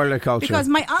 Italy, it's part of their culture. Because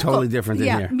my uncle, totally different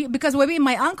than here. Because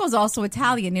my uncle's also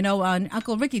Italian,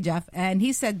 Uncle Ricky Jeff, and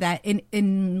he said that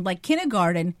in like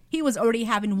kindergarten he was already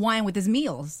having wine with his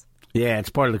meals. Yeah, it's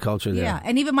part of the culture there. Yeah,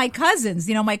 and even my cousins,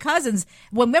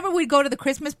 whenever we go to the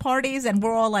Christmas parties and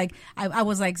we're all like, I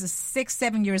was like 6,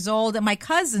 7 years old, and my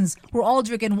cousins were all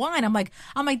drinking wine. I'm like,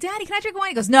 Daddy, can I drink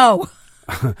wine? He goes, no.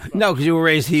 No, because you were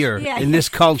raised here in this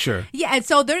culture. Yeah, and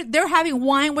so they're having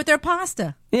wine with their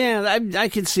pasta. Yeah, I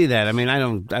can see that. I mean, I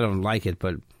don't like it,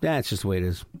 but it's just the way it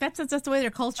is. That's the way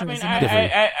their culture is.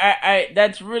 I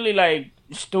that's really like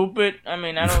stupid. I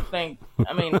mean, I don't think.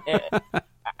 I mean.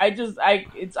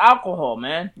 It's alcohol,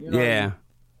 man. Yeah.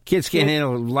 Kids can't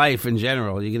handle life in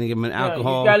general. You're going to give them an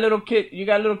alcohol. You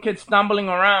got little kids stumbling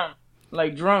around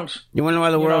like drunks. You want to know why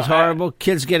the world's horrible?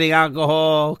 Kids getting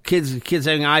alcohol, kids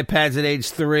having iPads at age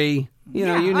 3. You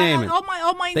name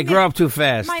it. They grow up too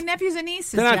fast. My nephews and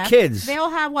nieces. They're not kids. They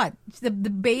all have what? The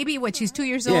baby, she's 2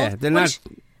 years old? Yeah, they're not.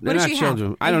 They're not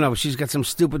children. I don't know. She's got some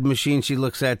stupid machine she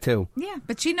looks at too. Yeah,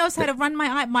 but she knows how to run my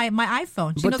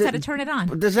iPhone. She knows how to turn it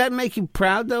on. Does that make you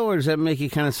proud though, or does that make you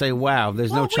kind of say, "Wow,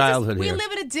 there's no childhood here"? We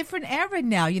live in a different era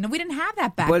now. We didn't have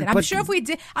that back then. I'm sure if we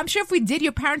did,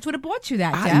 your parents would have bought you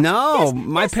that. Jeff. No,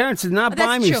 my parents did not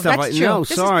buy me stuff like. No,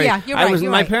 sorry. You're right.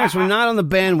 My parents were not on the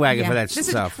bandwagon for that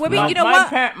stuff.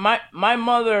 My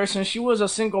mother, since she was a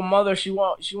single mother, she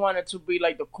wanted to be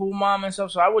like the cool mom and stuff.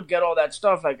 So I would get all that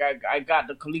stuff. Like I got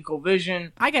the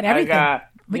ColecoVision. I got everything.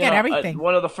 We got everything.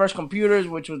 One of the first computers,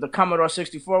 which was the Commodore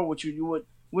 64,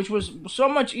 which was so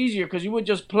much easier because you would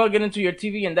just plug it into your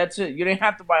TV and that's it. You didn't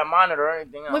have to buy a monitor or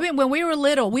anything else. When we were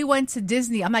little, we went to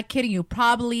Disney. I'm not kidding you.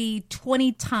 Probably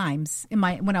 20 times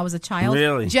when I was a child.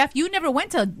 Really, Jeff? You never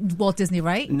went to Walt Disney,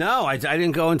 right? No, I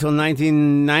didn't go until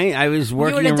 1990. I was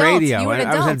working in radio. You were an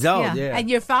adult. I was adult. Yeah. And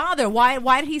your father?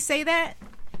 Why did he say that?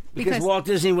 Because Walt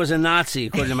Disney was a Nazi,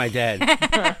 according to my dad.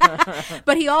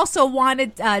 But he also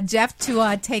wanted Jeff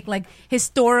to take like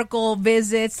historical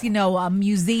visits,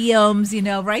 museums,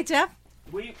 right, Jeff?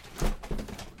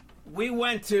 We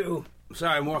went to.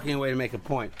 Sorry, I'm walking away to make a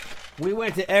point. We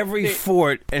went to every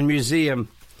fort and museum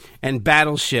and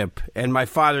battleship, and my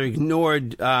father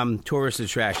ignored tourist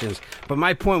attractions. But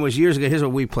my point was years ago. Here's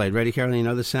what we played. Ready, Carolyn? You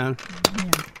know this sound?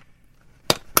 Yeah.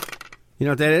 You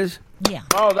know what that is? Yeah.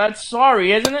 Oh, that's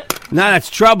sorry, isn't it? No, that's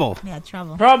trouble. Yeah,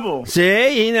 trouble. Trouble.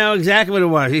 See, you know exactly what it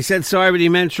was. He said sorry, but he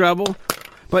meant trouble.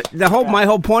 But my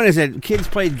whole point is that kids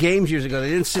played games years ago. They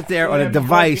didn't sit there on a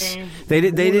device. They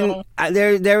didn't.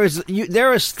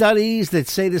 There are studies that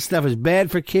say this stuff is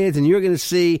bad for kids, and you're going to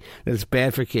see that it's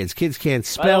bad for kids. Kids can't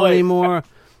spell anymore.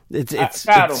 It's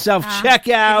self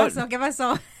checkout. Give us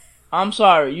all. I'm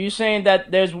sorry. You saying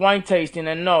that there's wine tasting,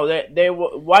 and no,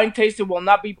 wine tasting will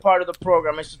not be part of the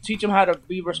program. It's to teach them how to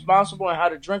be responsible and how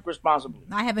to drink responsibly.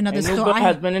 I have another story. A new bill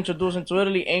has been introduced into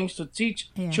Italy, aims to teach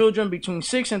children between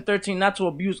 6 and 13 not to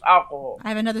abuse alcohol. I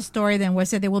have another story then where it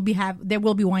said there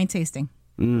will be wine tasting.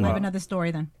 I have another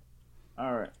story then.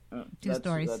 All right. Two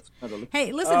stories.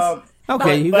 Hey, listen.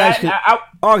 Okay, you guys can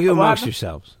argue amongst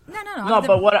yourselves. No,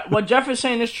 but what Jeff is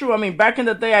saying is true. I mean, back in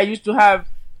the day, I used to have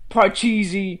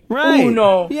Parcheesi,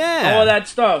 Uno, all that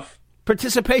stuff.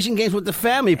 Participation games with the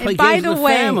family. Play games with the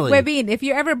family. By the way, Webin, if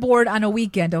you're ever bored on a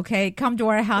weekend, okay, come to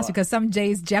our house because some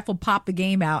days Jeff will pop the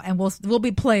game out and we'll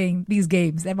be playing these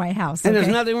games at my house. And there's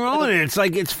nothing wrong with it. It's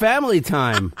like it's family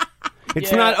time.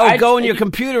 It's not, go on your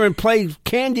computer and play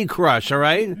Candy Crush, all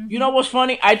right? You know what's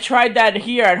funny? I tried that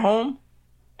here at home.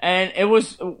 And it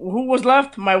was who was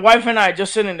left? My wife and I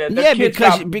just sitting there.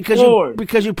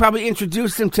 Because you probably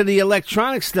introduced them to the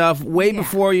electronic stuff way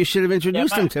before you should have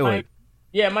introduced them to it.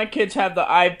 Yeah, my kids have the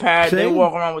iPad. See? They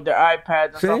walk around with their iPads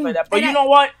and stuff like that. But you know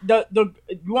what? You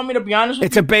want me to be honest with you?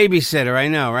 It's a babysitter, I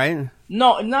know, right?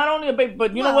 No, not only a baby,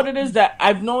 but you know what it is that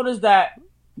I've noticed that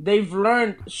they've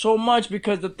learned so much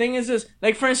because the thing is this,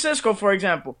 like Francisco, for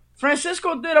example.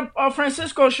 Francisco did a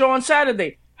Francisco show on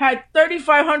Saturday. Had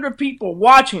 3,500 people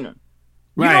watching him.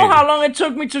 You know how long it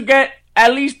took me to get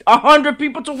at least 100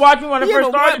 people to watch me when I first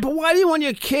started? But why do you want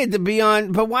your kid to be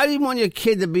on? But why do you want your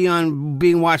kid to be on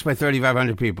being watched by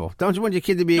 3,500 people? Don't you want your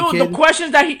kid to be a kid? The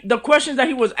questions that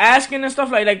he was asking and stuff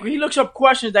like he looks up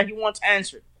questions that he wants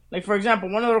answered. Like, for example,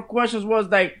 one of the questions was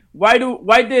like, why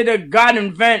did God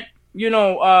invent,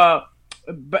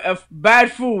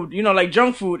 bad food, like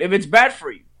junk food, if it's bad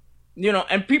for you?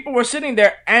 And people were sitting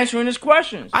there answering his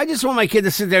questions. I just want my kid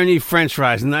to sit there and eat French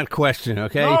fries and not question.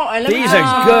 Okay, No, and let me these tell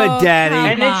are you good, something. Daddy.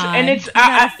 And it's You're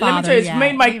not let me tell you, it's father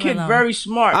made my yet. Leave kid alone. very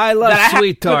smart. I love That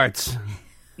sweet tarts.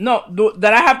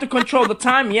 that I have to control the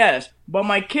time, yes. But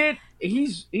my kid,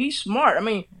 he's smart. I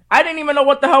mean, I didn't even know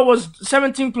what the hell was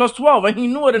 17 plus 12, and he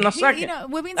knew it in a second.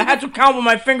 I had to count with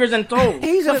my fingers and toes.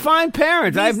 He's a fine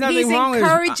parent. I have nothing He's wrong with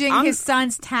encouraging I'm- his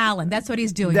son's talent. That's what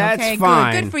he's doing. That's okay,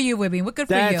 fine. Good for you, Wibby. Good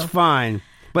for you. That's fine.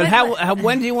 But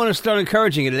when do you want to start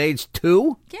encouraging it? At age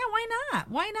 2? Yeah, why not?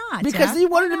 Why not? Because Jeff? they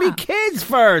wanted Why to not? be kids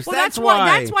first. Well, that's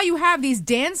why. That's why you have these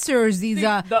dancers, these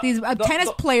tennis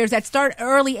players that start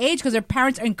early age because their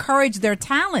parents encourage their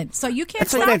talent. So you can't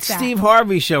It's stop like that Steve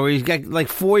Harvey show where he's got like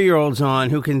 4-year-olds on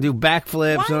who can do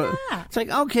backflips. Why not? It's like,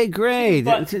 okay, great.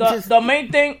 But It's the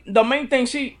main thing.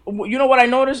 See, you know what I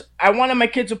noticed? I wanted my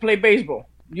kid to play baseball.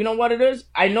 You know what it is?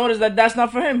 I noticed that that's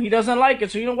not for him. He doesn't like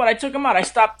it. So you know what? I took him out. I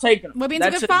stopped taking him. Wibby's a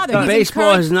That's good it. father. Done. He's baseball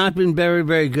encouraged- has not been very,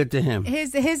 very good to him.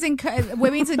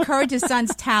 Wibby's encouraged his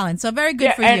son's talent. So very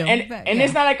good for and, you. And, But, and yeah.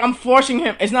 it's not like I'm forcing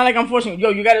him. It's not like I'm forcing him.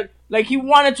 Yo, you gotta, like, he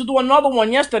wanted to do another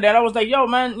one yesterday. And I was like, yo,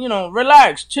 man,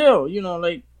 relax, chill.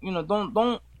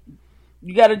 Don't.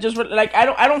 You gotta just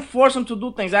I don't force him to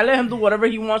do things. I let him do whatever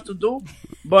he wants to do,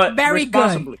 but Very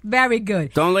responsibly. good. Very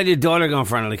good. Don't let your daughter go in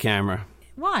front of the camera.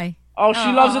 Why? Oh,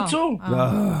 she loves it too.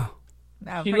 Oh,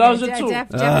 She forget loves it. it too.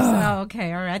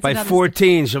 Okay, all right. That's By another-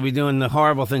 14, she'll be doing the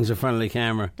horrible things in front of the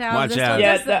camera. That was Watch just out.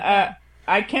 Yeah,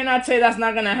 I cannot say that's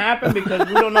not gonna happen because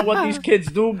we don't know what these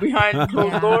kids do behind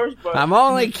closed doors. But I'm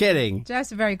only kidding.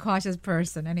 Jeff's a very cautious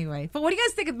person anyway. But what do you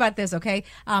guys think about this, okay?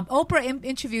 Oprah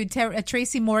interviewed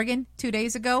Tracy Morgan 2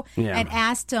 days ago Yeah. and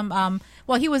asked him,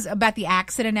 he was about the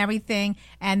accident and everything.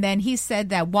 And then he said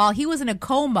that while he was in a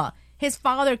coma, his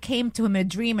father came to him in a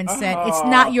dream and said, it's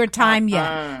not your time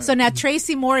yet. So now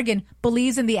Tracy Morgan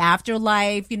believes in the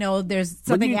afterlife. There's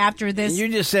something after this. You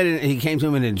just said he came to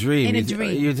him in a dream. In a You dream.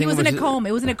 think He was in it a coma.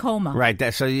 It was in a coma. Right.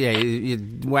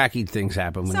 Wacky things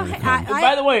happen when So, you're in a coma.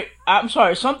 by the way, I'm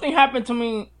sorry. Something happened to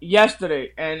me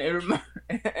yesterday, and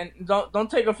and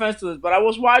don't take offense to this, but I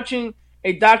was watching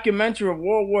a documentary of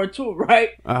World War II, right?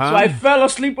 Uh-huh. So I fell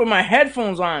asleep with my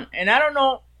headphones on, and I don't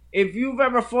know if you've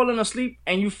ever fallen asleep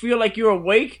and you feel like you're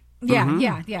awake.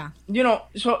 Yeah.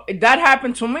 So that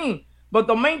happened to me. But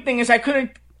the main thing is I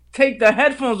couldn't take the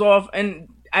headphones off, and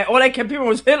all I kept hearing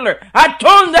was Hitler. I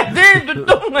told that damn,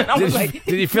 and I was like,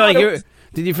 Did you feel like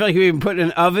you were even put in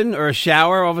an oven or a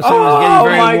shower? All of a sudden, it was getting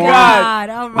very my warm. God!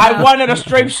 all right. I wanted a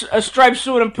striped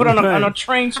suit and put on a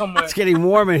train somewhere. It's getting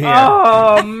warm in here.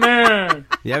 Oh man!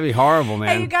 Yeah, that'd be horrible,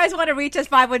 Hey, you man. guys want to reach us,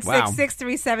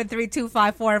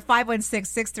 516-637-3254,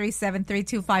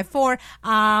 516-637-3254.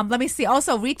 Let me see.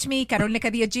 Also, reach me,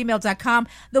 carolinacadillo@gmail.com.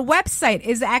 The website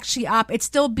is actually up. It's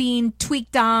still being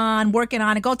tweaked on, working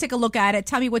on it. Go take a look at it.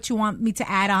 Tell me what you want me to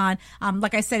add on.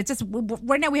 Like I said, it's just,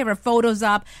 right now we have our photos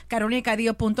up, carolinacadillo.net.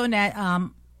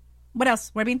 What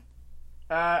else, Webin?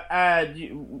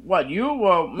 What you?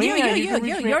 Well, me? You, and you can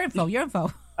reach me- your info. You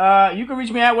can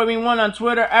reach me at Webin1 on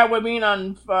Twitter, at Webin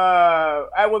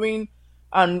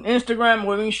on Instagram,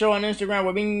 Webin Show on Instagram,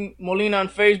 Webin Molina on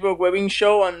Facebook, Webin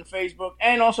Show on Facebook,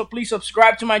 and also please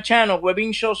subscribe to my channel,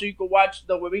 Webin Show, so you can watch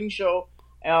the Webin Show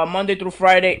Monday through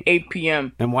Friday, 8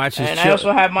 p.m. And watch his And show. I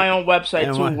also have my own website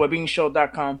And too, what?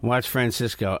 webinshow.com. Watch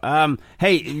Francisco.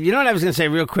 Hey, you know what I was going to say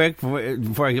real quick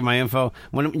before I get my info?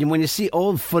 When you see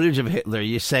old footage of Hitler,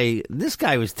 you say, this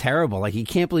guy was terrible. Like, you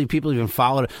can't believe people even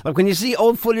followed it. Like, when you see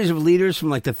old footage of leaders from,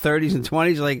 like, the 30s and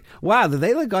 20s, you're like, wow,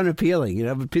 they look unappealing.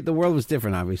 But the world was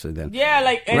different, obviously, then. Yeah,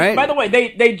 and Right? by the way,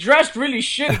 they dressed really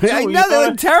shitty too. I know, they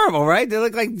look terrible, right? They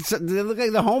look like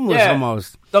the homeless Yeah.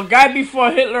 almost. The guy before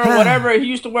Hitler or whatever,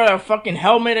 he used to wear a fucking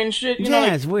helmet and shit. You know, Yeah,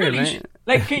 like, it's weird, really right?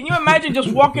 Like, can you imagine just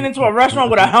walking into a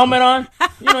restaurant with a helmet on?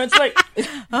 It's like, it's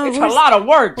a lot of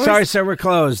work. Sorry, sir, we're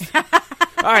closed. All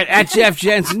right, at Jeff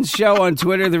Jensen Show on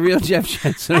Twitter, The Real Jeff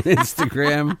Jensen on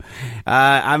Instagram.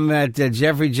 I'm at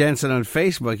Jeffrey Jensen on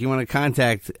Facebook. You want to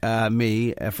contact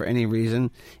me for any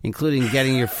reason, including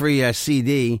getting your free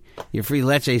CD, your free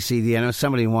Leche CD. I know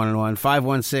somebody wanted one.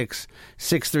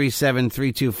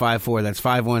 516-637-3254. That's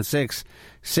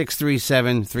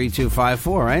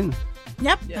 516-637-3254, right?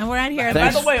 Yep, and we're out here. And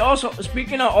by the way, also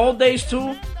speaking of old days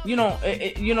too,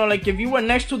 like if you were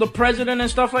next to the president and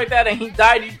stuff like that, and he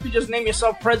died, you could just name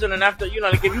yourself president after.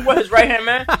 Like if you were his right hand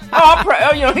man.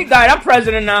 He died. I'm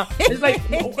president now. It's like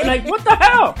what the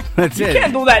hell? That's you it.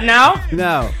 can't do that now.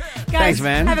 No. Guys, Thanks,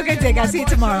 man. Have a good day, guys. See you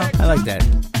tomorrow. I like that.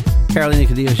 Carolina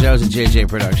Cadillo Shows at JJ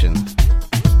Production.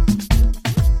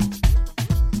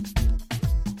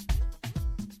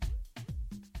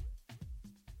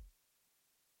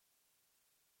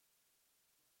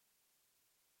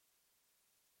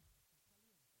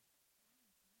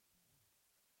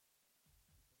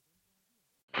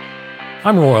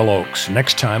 I'm Royal Oakes.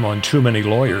 Next time on Too Many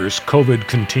Lawyers, COVID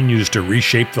continues to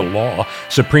reshape the law.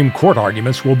 Supreme Court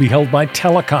arguments will be held by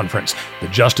teleconference. The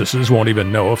justices won't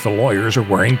even know if the lawyers are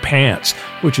wearing pants,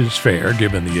 which is fair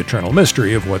given the eternal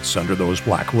mystery of what's under those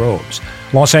black robes.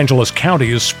 Los Angeles County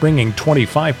is springing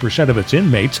 25% of its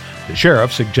inmates. The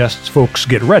sheriff suggests folks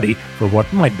get ready for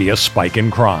what might be a spike in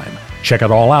crime. Check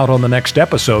it all out on the next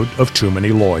episode of Too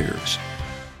Many Lawyers.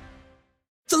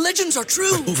 The legends are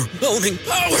true. Overwhelming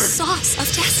power! The sauce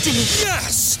of destiny.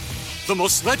 Yes! The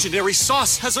most legendary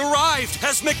sauce has arrived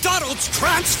as McDonald's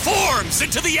transforms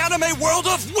into the anime world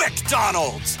of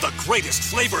WickDonald's. The greatest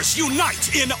flavors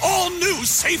unite in all new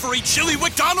savory chili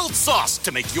McDonald's sauce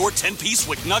to make your 10-piece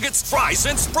Wick Nuggets, fries,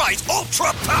 and Sprite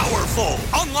ultra-powerful.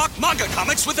 Unlock manga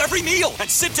comics with every meal and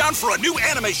sit down for a new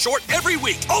anime short every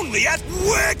week only at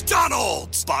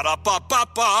WickDonald's.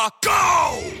 Ba-da-ba-ba-ba,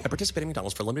 go! At participating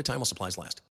McDonald's for a limited time while supplies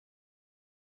last.